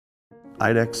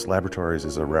IDEXX Laboratories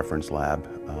is a reference lab.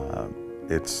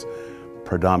 It's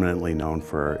predominantly known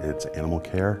for its animal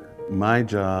care. My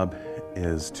job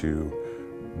is to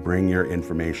bring your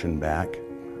information back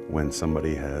when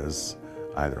somebody has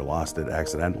either lost it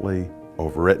accidentally,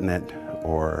 overwritten it,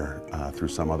 or through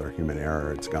some other human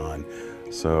error it's gone.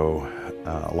 So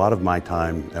a lot of my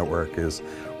time at work is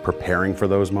preparing for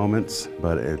those moments,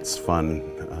 but it's fun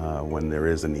when there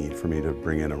is a need for me to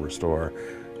bring in a restore,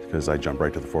 because I jump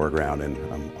right to the foreground and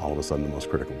I'm all of a sudden the most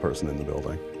critical person in the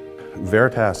building.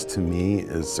 Veritas to me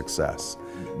is success.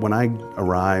 When I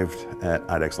arrived at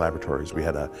IDEXX Laboratories, we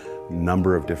had a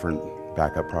number of different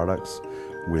backup products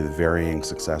with varying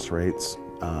success rates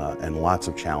and lots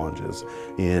of challenges.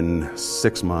 In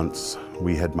 6 months,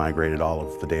 we had migrated all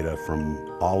of the data from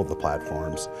all of the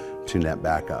platforms to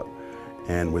NetBackup.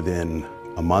 And within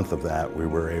a month of that, we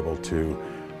were able to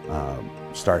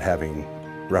start having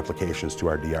replications to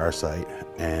our DR site,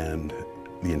 and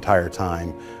the entire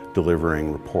time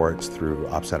delivering reports through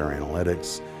Op Center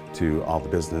Analytics to all the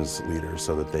business leaders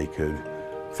so that they could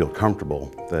feel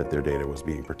comfortable that their data was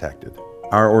being protected.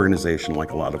 Our organization,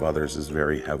 like a lot of others, is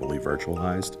very heavily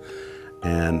virtualized,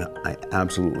 and I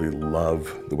absolutely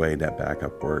love the way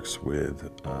NetBackup works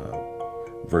with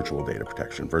virtual data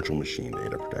protection, virtual machine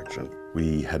data protection.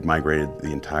 We had migrated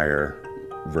the entire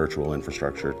virtual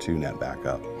infrastructure to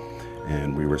NetBackup,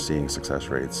 and we were seeing success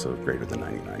rates of greater than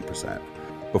 99%.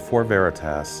 Before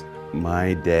Veritas,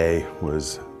 my day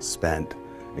was spent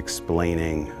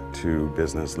explaining to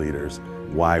business leaders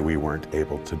why we weren't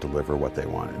able to deliver what they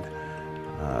wanted.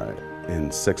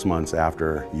 In 6 months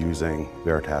after using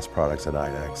Veritas products at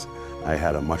IDEXX, I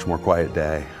had a much more quiet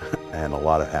day and a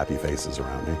lot of happy faces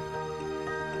around me.